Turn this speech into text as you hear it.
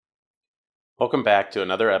Welcome back to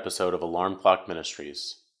another episode of Alarm Clock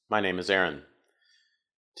Ministries. My name is Aaron.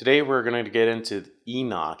 Today we're going to get into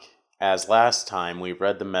Enoch, as last time we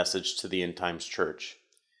read the message to the End Times Church.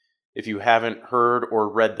 If you haven't heard or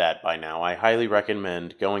read that by now, I highly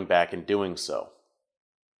recommend going back and doing so.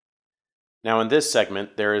 Now in this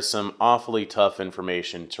segment, there is some awfully tough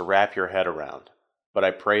information to wrap your head around, but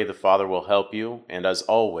I pray the Father will help you, and as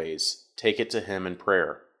always, take it to Him in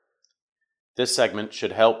prayer. This segment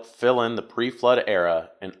should help fill in the pre-flood era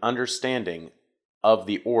and understanding of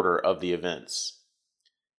the order of the events.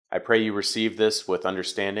 I pray you receive this with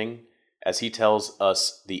understanding as he tells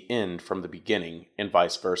us the end from the beginning and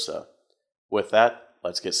vice versa. With that,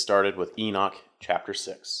 let's get started with Enoch chapter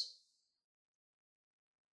 6.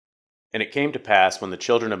 And it came to pass when the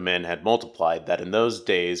children of men had multiplied that in those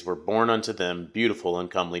days were born unto them beautiful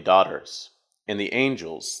and comely daughters. And the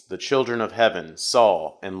angels, the children of heaven,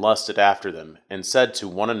 saw and lusted after them, and said to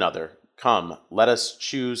one another, Come, let us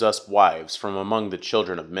choose us wives from among the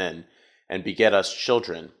children of men, and beget us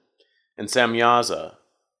children. And Samyaza,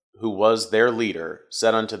 who was their leader,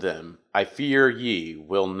 said unto them, I fear ye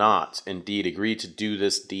will not indeed agree to do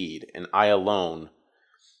this deed, and I alone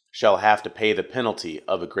shall have to pay the penalty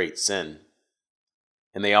of a great sin.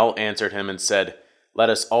 And they all answered him and said, Let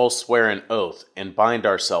us all swear an oath, and bind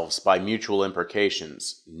ourselves by mutual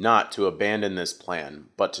imprecations, not to abandon this plan,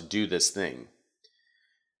 but to do this thing.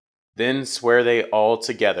 Then swear they all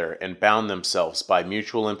together, and bound themselves by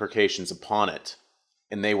mutual imprecations upon it.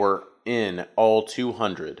 And they were in all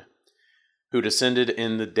 200, who descended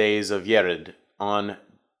in the days of Yered on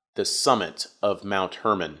the summit of Mount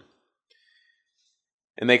Hermon.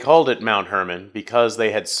 And they called it Mount Hermon, because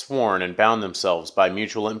they had sworn and bound themselves by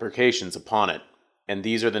mutual imprecations upon it. And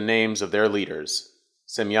these are the names of their leaders: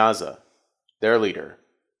 Semyaza, their leader;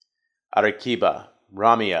 Arekiba,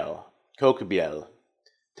 Ramiel, Kokabiel,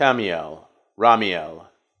 Tamiel, Ramiel,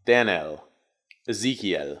 Danel,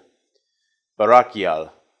 Ezekiel,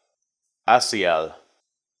 Barakiel, Asiel,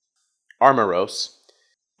 Armaros,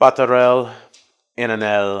 Batarel,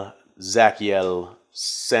 Ananel, Zachiel,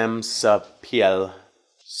 Semsapiel,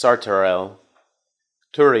 Sartarel,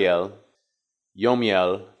 Turiel,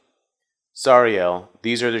 Yomiel, Sariel.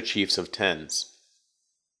 These are the chiefs of tens.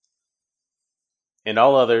 And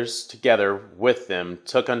all others together with them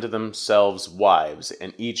took unto themselves wives,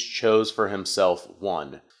 and each chose for himself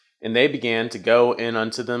one. And they began to go in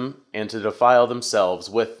unto them, and to defile themselves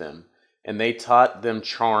with them. And they taught them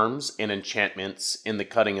charms and enchantments in the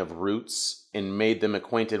cutting of roots, and made them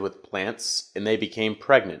acquainted with plants, and they became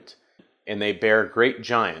pregnant. And they bare great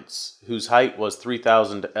giants, whose height was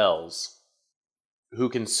 3,000 ells, who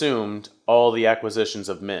consumed all the acquisitions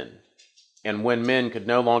of men. And when men could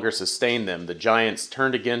no longer sustain them, the giants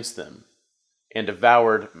turned against them, and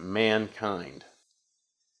devoured mankind.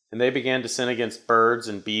 And they began to sin against birds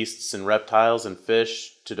and beasts and reptiles and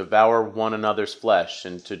fish, to devour one another's flesh,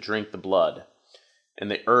 and to drink the blood. And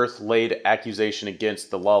the earth laid accusation against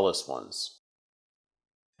the lawless ones.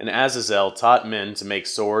 And Azazel taught men to make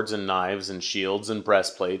swords and knives and shields and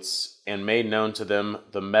breastplates, and made known to them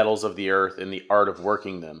the metals of the earth and the art of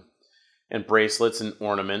working them, and bracelets and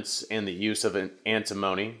ornaments, and the use of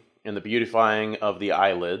antimony, and the beautifying of the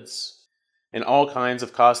eyelids, and all kinds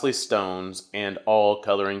of costly stones, and all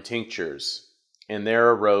coloring tinctures. And there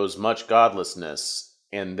arose much godlessness,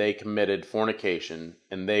 and they committed fornication,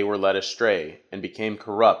 and they were led astray, and became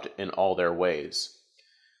corrupt in all their ways.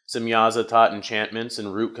 Semyaza taught enchantments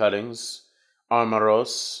and root cuttings,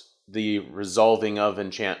 Armaros, the resolving of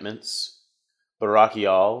enchantments,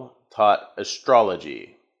 Barakial taught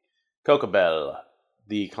astrology, Kokabel,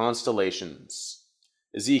 the constellations,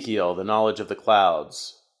 Ezekiel, the knowledge of the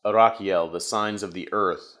clouds, Arakiel, the signs of the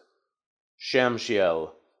earth,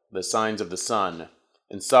 Shamshiel, the signs of the sun,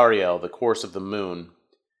 and Sariel, the course of the moon.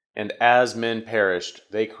 And as men perished,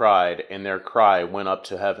 they cried, and their cry went up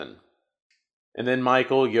to heaven. And then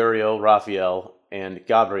Michael, Uriel, Raphael, and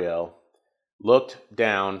Gabriel looked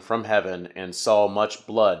down from heaven, and saw much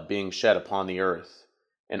blood being shed upon the earth,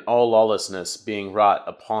 and all lawlessness being wrought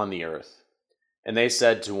upon the earth. And they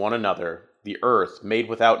said to one another, The earth, made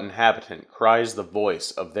without inhabitant, cries the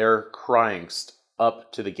voice of their cryingst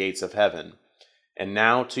up to the gates of heaven. And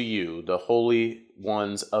now to you, the holy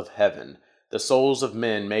ones of heaven, the souls of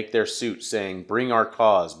men make their suit, saying, Bring our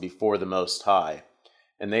cause before the Most High.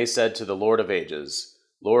 And they said to the Lord of ages,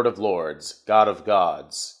 Lord of lords, God of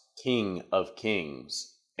gods, King of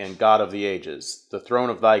kings, and God of the ages, the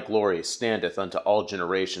throne of thy glory standeth unto all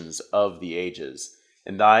generations of the ages,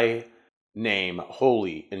 and thy name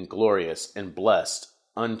holy and glorious and blessed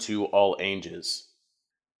unto all ages.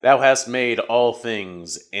 Thou hast made all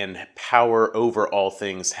things, and power over all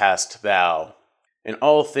things hast thou. And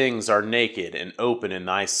all things are naked and open in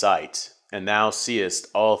thy sight, and thou seest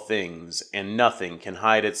all things, and nothing can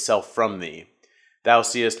hide itself from thee. Thou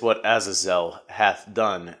seest what Azazel hath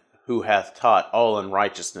done, who hath taught all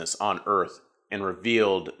unrighteousness on earth, and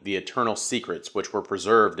revealed the eternal secrets which were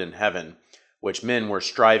preserved in heaven, which men were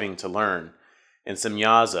striving to learn. And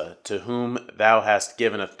Semyaza, to whom thou hast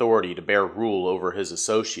given authority to bear rule over his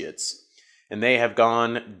associates. And they have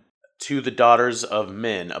gone to the daughters of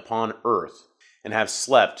men upon earth, and have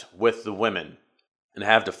slept with the women, and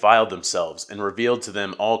have defiled themselves, and revealed to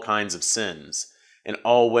them all kinds of sins. And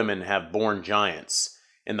all women have borne giants,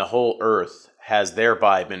 and the whole earth has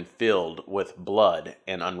thereby been filled with blood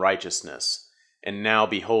and unrighteousness. And now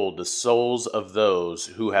behold, the souls of those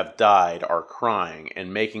who have died are crying,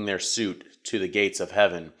 and making their suit to the gates of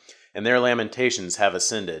heaven, and their lamentations have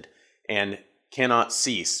ascended, and cannot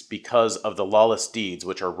cease, because of the lawless deeds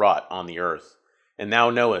which are wrought on the earth. And thou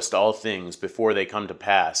knowest all things before they come to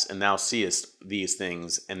pass, and thou seest these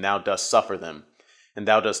things, and thou dost suffer them. And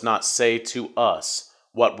thou dost not say to us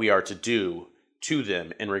what we are to do to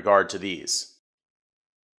them in regard to these.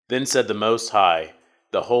 Then said the Most High,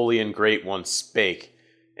 the Holy and Great One spake,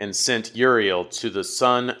 and sent Uriel to the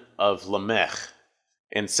son of Lamech,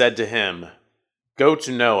 and said to him, Go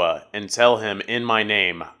to Noah, and tell him in my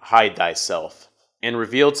name, hide thyself, and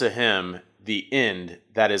reveal to him the end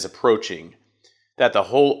that is approaching, that the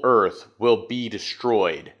whole earth will be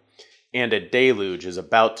destroyed, and a deluge is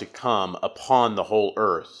about to come upon the whole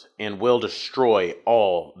earth, and will destroy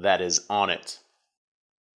all that is on it.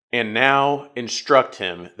 And now instruct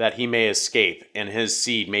him that he may escape, and his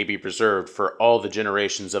seed may be preserved for all the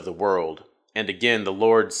generations of the world. And again the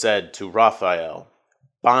Lord said to Raphael,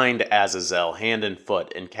 Bind Azazel hand and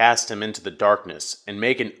foot, and cast him into the darkness, and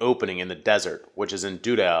make an opening in the desert, which is in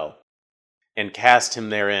Dudael, and cast him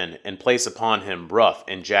therein, and place upon him rough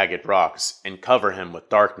and jagged rocks, and cover him with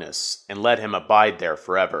darkness, and let him abide there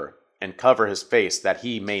forever, and cover his face, that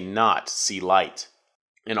he may not see light.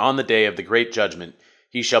 And on the day of the great judgment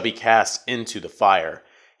he shall be cast into the fire,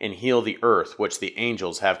 and heal the earth which the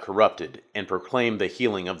angels have corrupted, and proclaim the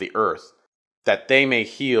healing of the earth, that they may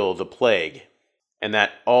heal the plague, and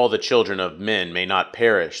that all the children of men may not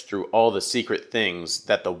perish through all the secret things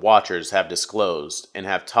that the watchers have disclosed, and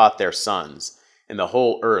have taught their sons, and the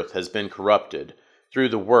whole earth has been corrupted, through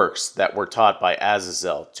the works that were taught by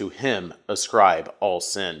Azazel. To him ascribe all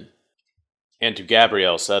sin. And to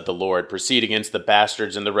Gabriel said the Lord, Proceed against the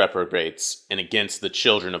bastards and the reprobates, and against the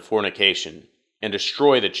children of fornication, and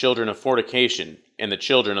destroy the children of fornication, and the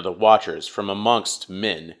children of the watchers from amongst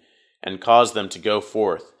men, and cause them to go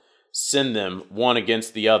forth. Send them one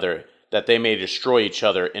against the other, that they may destroy each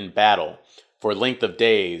other in battle. For length of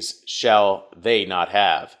days shall they not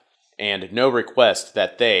have, and no request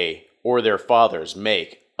that they or their fathers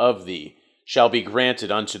make of thee shall be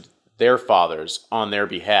granted unto their fathers on their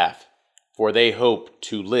behalf. For they hope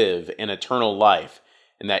to live an eternal life,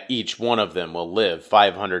 and that each one of them will live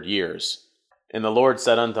 500 years. And the Lord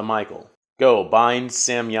said unto Michael, Go, bind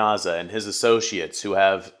Semyaza and his associates, who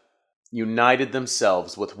have united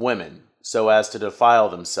themselves with women, so as to defile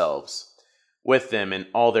themselves with them in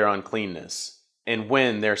all their uncleanness. And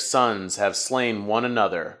when their sons have slain one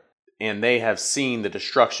another, and they have seen the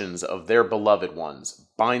destructions of their beloved ones,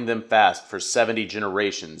 bind them fast for 70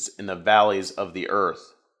 generations in the valleys of the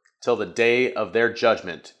earth, till the day of their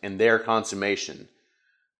judgment and their consummation,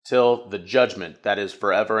 till the judgment that is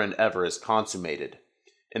forever and ever is consummated.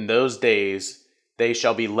 In those days they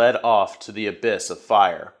shall be led off to the abyss of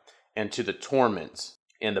fire, and to the torment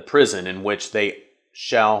and the prison in which they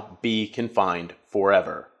shall be confined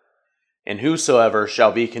forever. And whosoever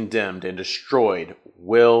shall be condemned and destroyed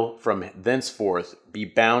will from thenceforth be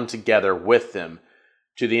bound together with them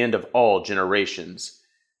to the end of all generations,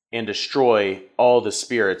 and destroy all the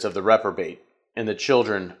spirits of the reprobate and the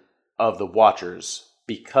children of the watchers,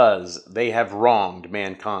 because they have wronged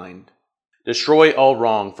mankind. Destroy all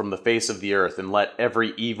wrong from the face of the earth, and let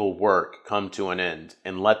every evil work come to an end,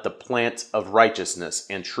 and let the plant of righteousness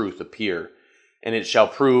and truth appear, and it shall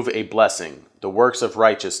prove a blessing. The works of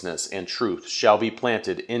righteousness and truth shall be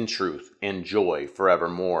planted in truth and joy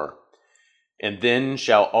forevermore. And then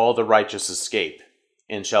shall all the righteous escape,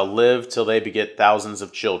 and shall live till they beget thousands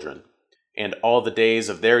of children, and all the days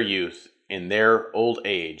of their youth and their old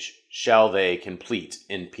age shall they complete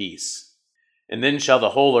in peace. And then shall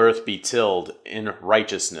the whole earth be tilled in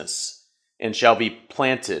righteousness, and shall be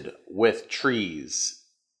planted with trees,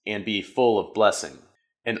 and be full of blessing.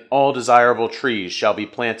 And all desirable trees shall be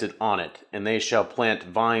planted on it, and they shall plant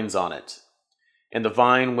vines on it. And the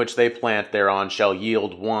vine which they plant thereon shall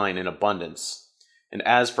yield wine in abundance. And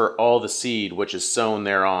as for all the seed which is sown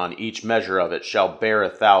thereon, each measure of it shall bear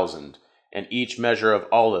 1,000, and each measure of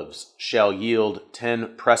olives shall yield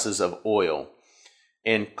 10 presses of oil.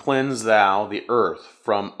 And cleanse thou the earth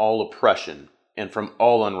from all oppression, and from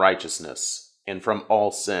all unrighteousness, and from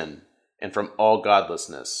all sin, and from all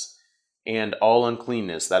godlessness, and all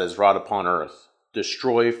uncleanness that is wrought upon earth.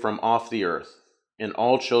 Destroy from off the earth. And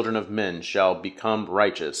all children of men shall become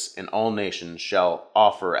righteous, and all nations shall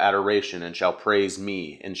offer adoration, and shall praise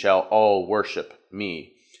me, and shall all worship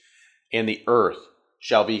me. And the earth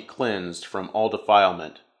shall be cleansed from all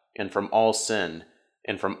defilement, and from all sin,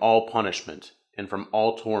 and from all punishment, and from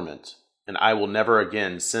all torment. And I will never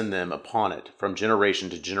again send them upon it from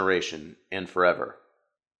generation to generation, and forever.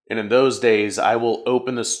 And in those days I will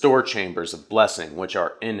open the store chambers of blessing which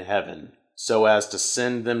are in heaven, so as to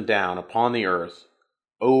send them down upon the earth,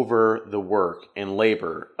 over the work and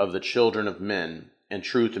labor of the children of men, and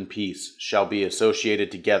truth and peace shall be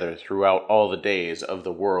associated together throughout all the days of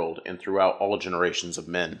the world and throughout all generations of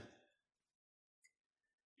men.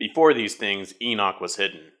 Before these things Enoch was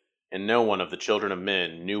hidden, and no one of the children of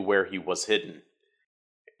men knew where he was hidden,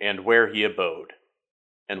 and where he abode,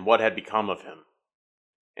 and what had become of him.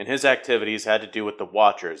 And his activities had to do with the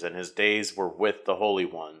watchers, and his days were with the holy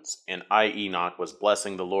ones. And I, Enoch, was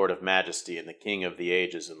blessing the Lord of majesty and the King of the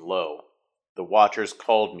ages, and lo, the watchers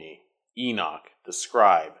called me, Enoch, the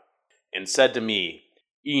scribe, and said to me,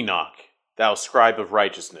 Enoch, thou scribe of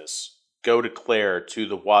righteousness, go declare to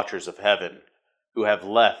the watchers of heaven, who have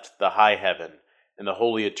left the high heaven and the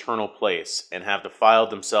holy eternal place, and have defiled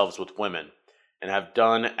themselves with women, and have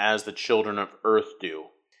done as the children of earth do,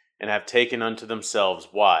 and have taken unto themselves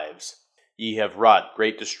wives. Ye have wrought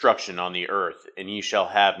great destruction on the earth, and ye shall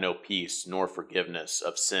have no peace nor forgiveness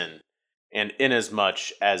of sin. And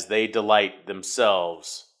inasmuch as they delight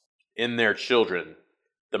themselves in their children,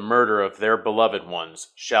 the murder of their beloved ones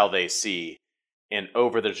shall they see, and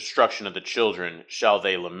over the destruction of the children shall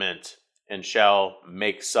they lament, and shall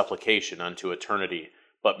make supplication unto eternity,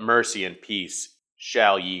 but mercy and peace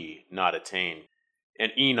shall ye not attain.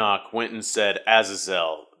 And Enoch went and said,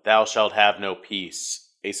 Azazel, thou shalt have no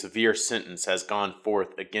peace. A severe sentence has gone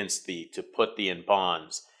forth against thee to put thee in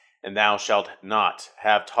bonds, and thou shalt not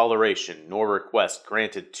have toleration nor request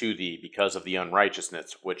granted to thee because of the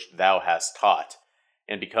unrighteousness which thou hast taught,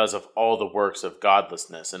 and because of all the works of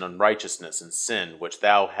godlessness and unrighteousness and sin which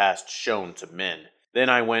thou hast shown to men. Then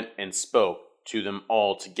I went and spoke to them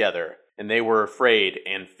all together, and they were afraid,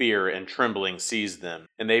 and fear and trembling seized them.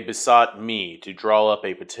 And they besought me to draw up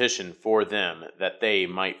a petition for them, that they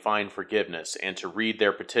might find forgiveness, and to read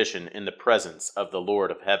their petition in the presence of the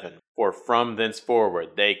Lord of heaven. For from thenceforward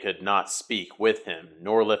they could not speak with him,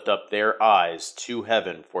 nor lift up their eyes to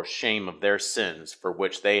heaven for shame of their sins for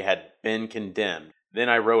which they had been condemned. Then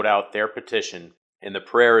I wrote out their petition, and the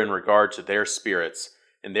prayer in regard to their spirits,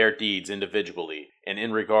 and their deeds individually, and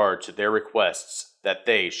in regard to their requests, that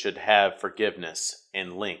they should have forgiveness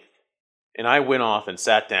and length. And I went off and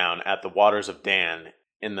sat down at the waters of Dan,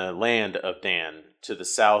 in the land of Dan, to the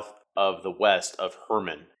south of the west of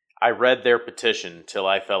Hermon. I read their petition till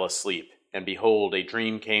I fell asleep, and behold, a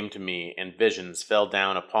dream came to me, and visions fell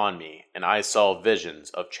down upon me, and I saw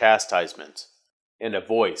visions of chastisement. And a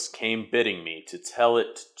voice came bidding me to tell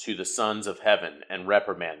it to the sons of heaven, and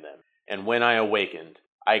reprimand them. And when I awakened,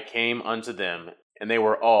 I came unto them, and they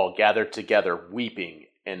were all gathered together, weeping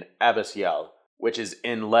in Abyshal, which is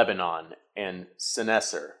in Lebanon, and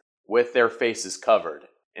Senneser, with their faces covered.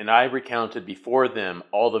 And I recounted before them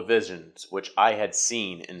all the visions which I had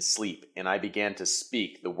seen in sleep, and I began to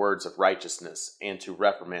speak the words of righteousness, and to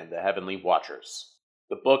reprimand the heavenly watchers.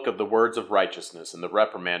 The book of the words of righteousness, and the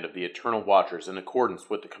reprimand of the eternal watchers, in accordance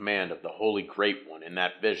with the command of the Holy Great One. In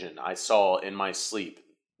that vision I saw in my sleep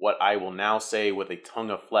what I will now say with a tongue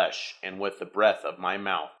of flesh, and with the breath of my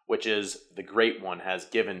mouth, which is the Great One has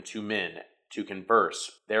given to men to converse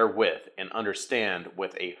therewith, and understand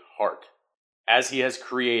with a heart. As he has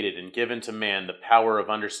created and given to man the power of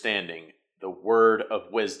understanding, the word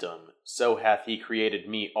of wisdom, so hath he created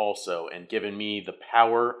me also, and given me the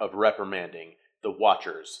power of reprimanding the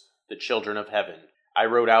watchers, the children of heaven. I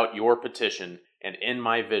wrote out your petition, and in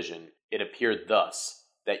my vision it appeared thus,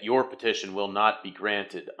 that your petition will not be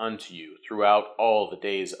granted unto you throughout all the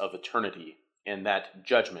days of eternity, and that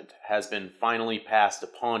judgment has been finally passed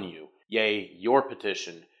upon you. Yea, your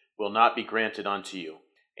petition will not be granted unto you,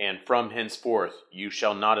 and from henceforth you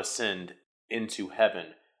shall not ascend into heaven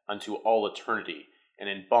unto all eternity, and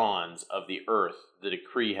in bonds of the earth the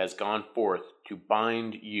decree has gone forth to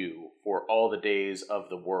bind you for all the days of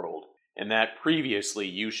the world. and that previously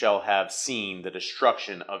you shall have seen the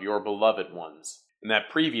destruction of your beloved ones, and that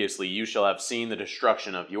previously you shall have seen the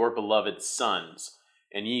destruction of your beloved sons,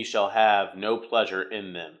 and ye shall have no pleasure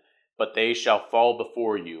in them, but they shall fall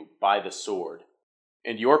before you by the sword.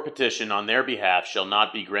 And your petition on their behalf shall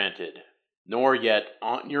not be granted, nor yet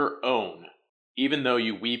on your own, even though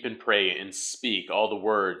you weep and pray and speak all the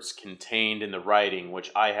words contained in the writing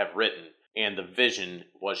which I have written. And the vision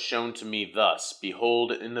was shown to me thus: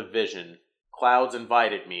 behold, in the vision, clouds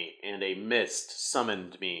invited me, and a mist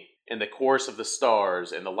summoned me, and the course of the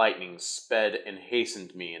stars and the lightnings sped and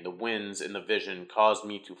hastened me, and the winds in the vision caused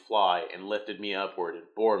me to fly, and lifted me upward, and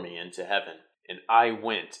bore me into heaven. And I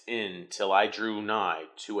went in till I drew nigh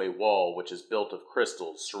to a wall which is built of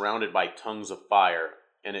crystals, surrounded by tongues of fire,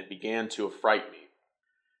 and it began to affright me.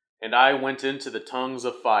 And I went into the tongues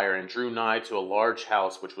of fire, and drew nigh to a large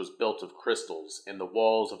house which was built of crystals, and the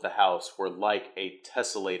walls of the house were like a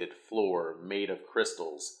tessellated floor made of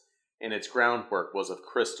crystals, and its groundwork was of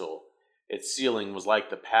crystal. Its ceiling was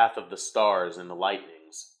like the path of the stars and the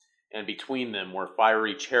lightnings, and between them were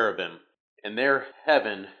fiery cherubim, and their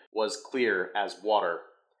heaven was clear as water.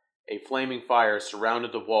 A flaming fire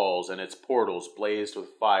surrounded the walls, and its portals blazed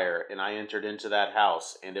with fire. And I entered into that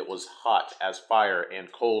house, and it was hot as fire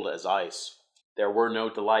and cold as ice. There were no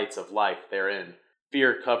delights of life therein.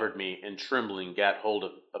 Fear covered me, and trembling gat hold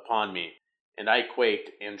upon me. And I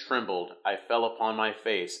quaked and trembled. I fell upon my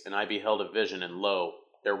face, and I beheld a vision, and lo,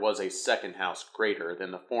 there was a second house greater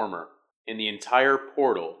than the former. And the entire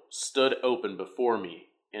portal stood open before me,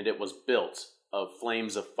 and it was built of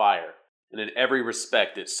flames of fire. And in every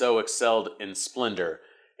respect it so excelled in splendor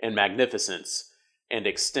and magnificence and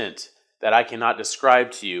extent that I cannot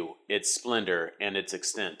describe to you its splendor and its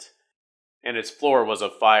extent. And its floor was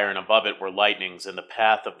of fire, and above it were lightnings, and the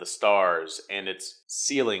path of the stars, and its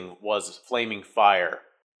ceiling was flaming fire.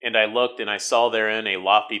 And I looked, and I saw therein a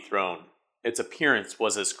lofty throne. Its appearance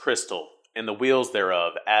was as crystal, and the wheels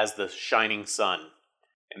thereof as the shining sun.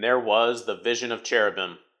 And there was the vision of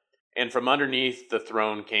cherubim. And from underneath the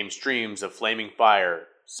throne came streams of flaming fire,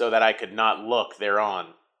 so that I could not look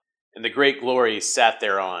thereon. And the great glory sat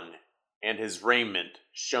thereon, and his raiment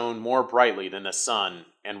shone more brightly than the sun,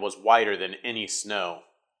 and was whiter than any snow.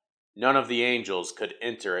 None of the angels could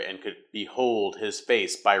enter and could behold his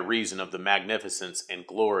face by reason of the magnificence and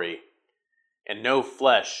glory, and no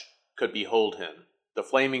flesh could behold him. The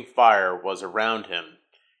flaming fire was around him.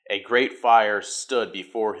 A great fire stood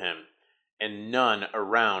before him, and none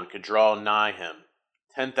around could draw nigh him.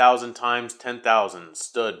 10,000 times 10,000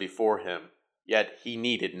 stood before him, yet he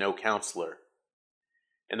needed no counselor.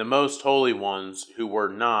 And the most holy ones who were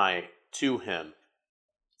nigh to him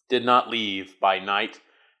did not leave by night,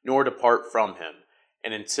 nor depart from him,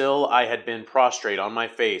 and until I had been prostrate on my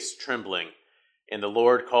face, trembling. And the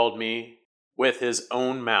Lord called me with his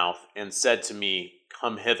own mouth, and said to me,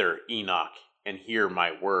 Come hither, Enoch, and hear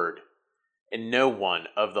my word. And no one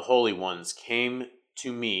of the holy ones came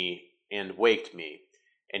to me and waked me.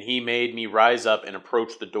 And he made me rise up and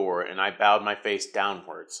approach the door, and I bowed my face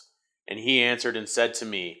downwards. And he answered and said to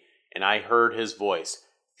me, and I heard his voice,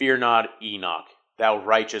 Fear not, Enoch, thou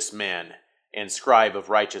righteous man, and scribe of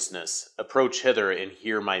righteousness. Approach hither and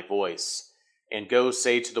hear my voice. And go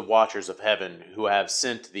say to the watchers of heaven, who have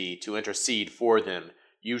sent thee to intercede for them,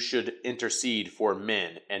 you should intercede for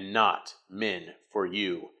men, and not men for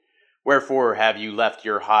you. Wherefore have you left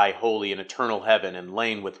your high, holy, and eternal heaven, and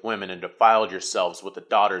lain with women, and defiled yourselves with the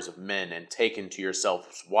daughters of men, and taken to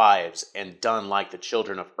yourselves wives, and done like the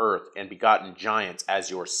children of earth, and begotten giants as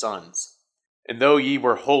your sons? And though ye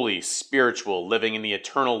were holy, spiritual, living in the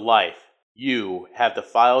eternal life, you have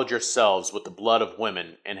defiled yourselves with the blood of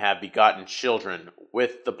women, and have begotten children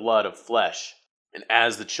with the blood of flesh. And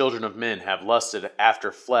as the children of men have lusted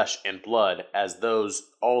after flesh and blood, as those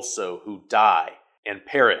also who die and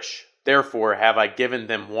perish, therefore have I given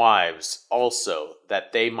them wives also,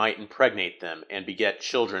 that they might impregnate them, and beget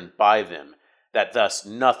children by them, that thus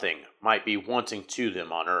nothing might be wanting to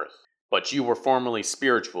them on earth. But you were formerly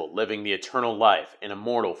spiritual, living the eternal life, and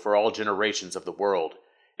immortal for all generations of the world.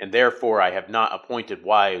 And therefore I have not appointed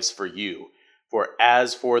wives for you. For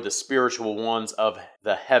as for the spiritual ones of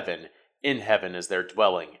the heaven, in heaven is their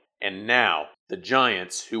dwelling. And now the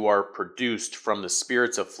giants who are produced from the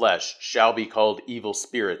spirits of flesh shall be called evil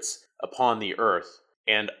spirits upon the earth,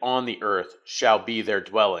 and on the earth shall be their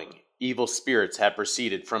dwelling. Evil spirits have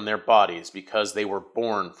proceeded from their bodies, because they were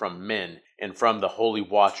born from men, and from the holy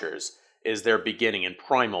watchers is their beginning and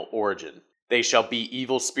primal origin. They shall be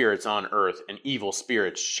evil spirits on earth, and evil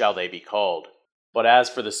spirits shall they be called. But as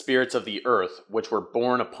for the spirits of the earth, which were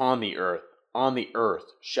born upon the earth, on the earth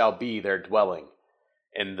shall be their dwelling.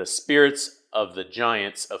 And the spirits of the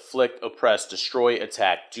giants afflict, oppress, destroy,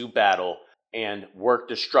 attack, do battle, and work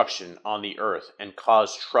destruction on the earth, and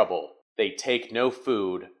cause trouble. They take no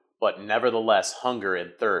food, but nevertheless hunger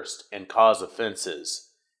and thirst, and cause offenses.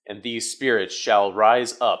 And these spirits shall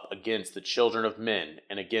rise up against the children of men,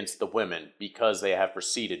 and against the women, because they have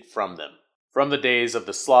proceeded from them. From the days of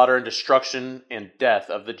the slaughter and destruction and death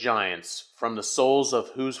of the giants, from the souls of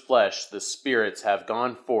whose flesh the spirits have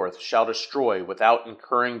gone forth, shall destroy without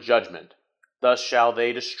incurring judgment. Thus shall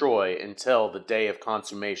they destroy until the day of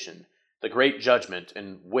consummation, the great judgment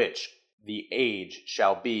in which the age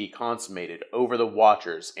shall be consummated over the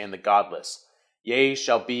watchers and the godless, yea,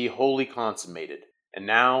 shall be wholly consummated. And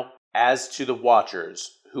now, as to the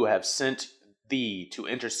watchers who have sent thee to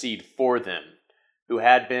intercede for them, who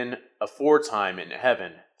had been aforetime in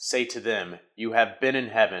heaven, say to them, you have been in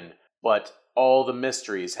heaven, but all the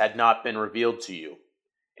mysteries had not been revealed to you,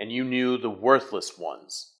 and you knew the worthless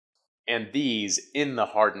ones. And these, in the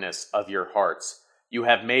hardness of your hearts, you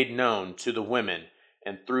have made known to the women,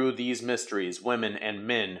 and through these mysteries women and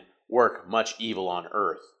men work much evil on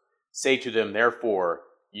earth. Say to them, therefore,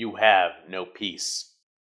 you have no peace.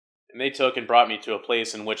 And they took and brought me to a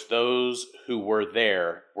place in which those who were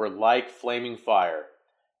there were like flaming fire.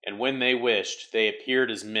 And when they wished, they appeared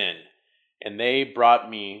as men. And they brought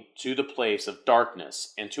me to the place of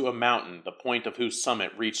darkness, and to a mountain, the point of whose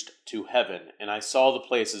summit reached to heaven. And I saw the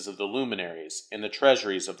places of the luminaries, and the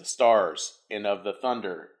treasuries of the stars, and of the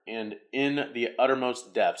thunder, and in the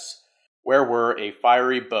uttermost depths, where were a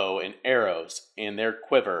fiery bow and arrows, and their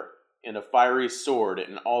quiver, and a fiery sword,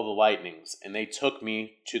 and all the lightnings. And they took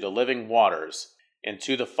me to the living waters, and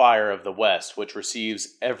to the fire of the west, which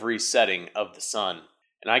receives every setting of the sun.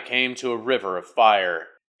 And I came to a river of fire,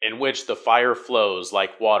 in which the fire flows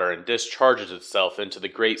like water, and discharges itself into the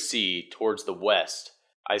great sea towards the west.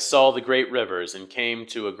 I saw the great rivers, and came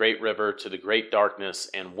to a great river, to the great darkness,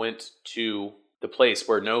 and went to the place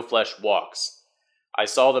where no flesh walks. I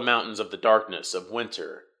saw the mountains of the darkness of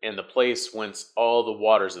winter, and the place whence all the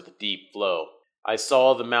waters of the deep flow. I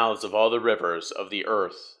saw the mouths of all the rivers of the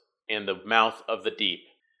earth, and the mouth of the deep.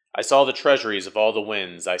 I saw the treasuries of all the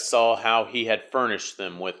winds. I saw how he had furnished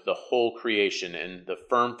them with the whole creation, and the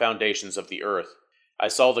firm foundations of the earth. I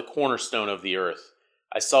saw the cornerstone of the earth.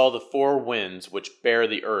 I saw the four winds which bear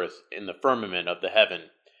the earth in the firmament of the heaven.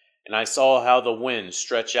 And I saw how the winds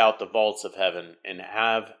stretch out the vaults of heaven, and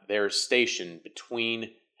have their station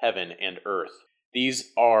between heaven and earth.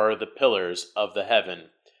 These are the pillars of the heaven.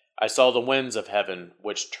 I saw the winds of heaven,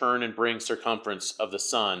 which turn and bring circumference of the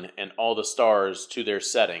sun, and all the stars to their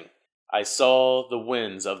setting. I saw the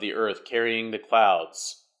winds of the earth carrying the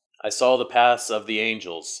clouds. I saw the paths of the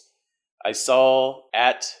angels. I saw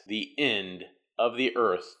at the end of the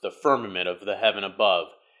earth the firmament of the heaven above,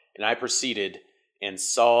 and I proceeded and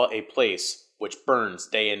saw a place which burns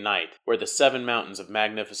day and night, where the 7 mountains of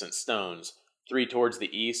magnificent stones, 3 towards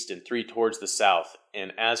the east and 3 towards the south.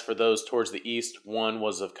 And as for those towards the east, one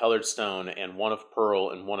was of colored stone, and one of pearl,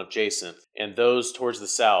 and one of jacinth, and those towards the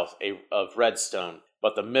south of red stone.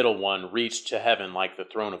 But the middle one reached to heaven like the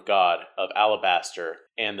throne of God, of alabaster,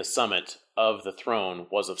 and the summit of the throne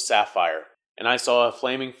was of sapphire. And I saw a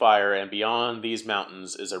flaming fire, and beyond these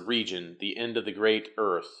mountains is a region, the end of the great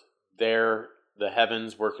earth. There the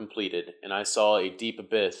heavens were completed, and I saw a deep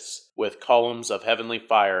abyss with columns of heavenly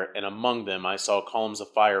fire, and among them I saw columns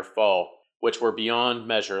of fire fall, which were beyond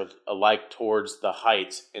measure, alike towards the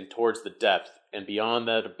height and towards the depth. And beyond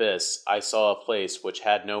that abyss I saw a place which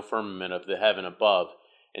had no firmament of the heaven above,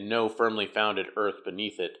 and no firmly founded earth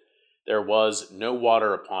beneath it. There was no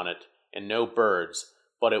water upon it, and no birds,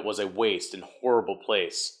 but it was a waste and horrible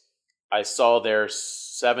place. I saw there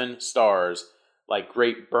 7 stars, like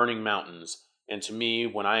great burning mountains. And to me,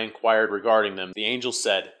 when I inquired regarding them, the angel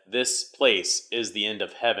said, "This place is the end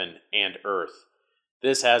of heaven and earth.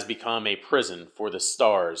 This has become a prison for the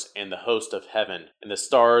stars and the host of heaven. And the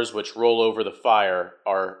stars which roll over the fire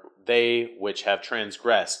are they which have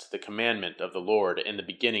transgressed the commandment of the Lord in the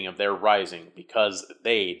beginning of their rising, because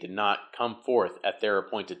they did not come forth at their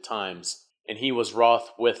appointed times. And he was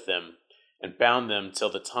wroth with them, and bound them till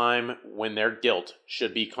the time when their guilt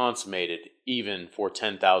should be consummated, even for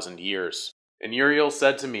 10,000 years." And Uriel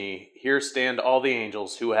said to me, "Here stand all the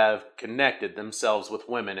angels who have connected themselves with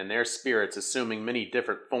women, and their spirits, assuming many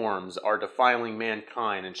different forms, are defiling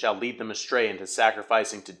mankind, and shall lead them astray into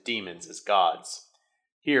sacrificing to demons as gods.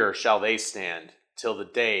 Here shall they stand, till the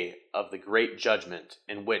day of the great judgment,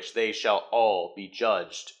 in which they shall all be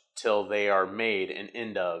judged, till they are made an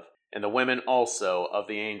end of. And the women also of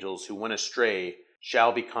the angels who went astray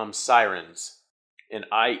shall become sirens. And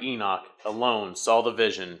I, Enoch, alone saw the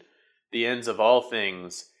vision, the ends of all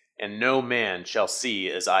things, and no man shall see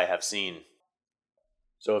as I have seen.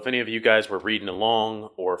 So if any of you guys were reading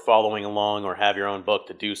along or following along or have your own book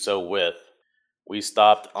to do so with, we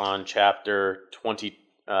stopped on chapter 20,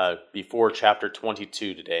 before chapter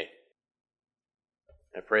 22 today.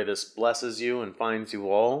 I pray this blesses you and finds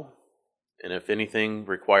you all, and if anything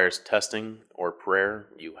requires testing or prayer,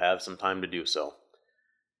 you have some time to do so.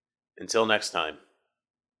 Until next time,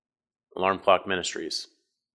 Alarm Clock Ministries.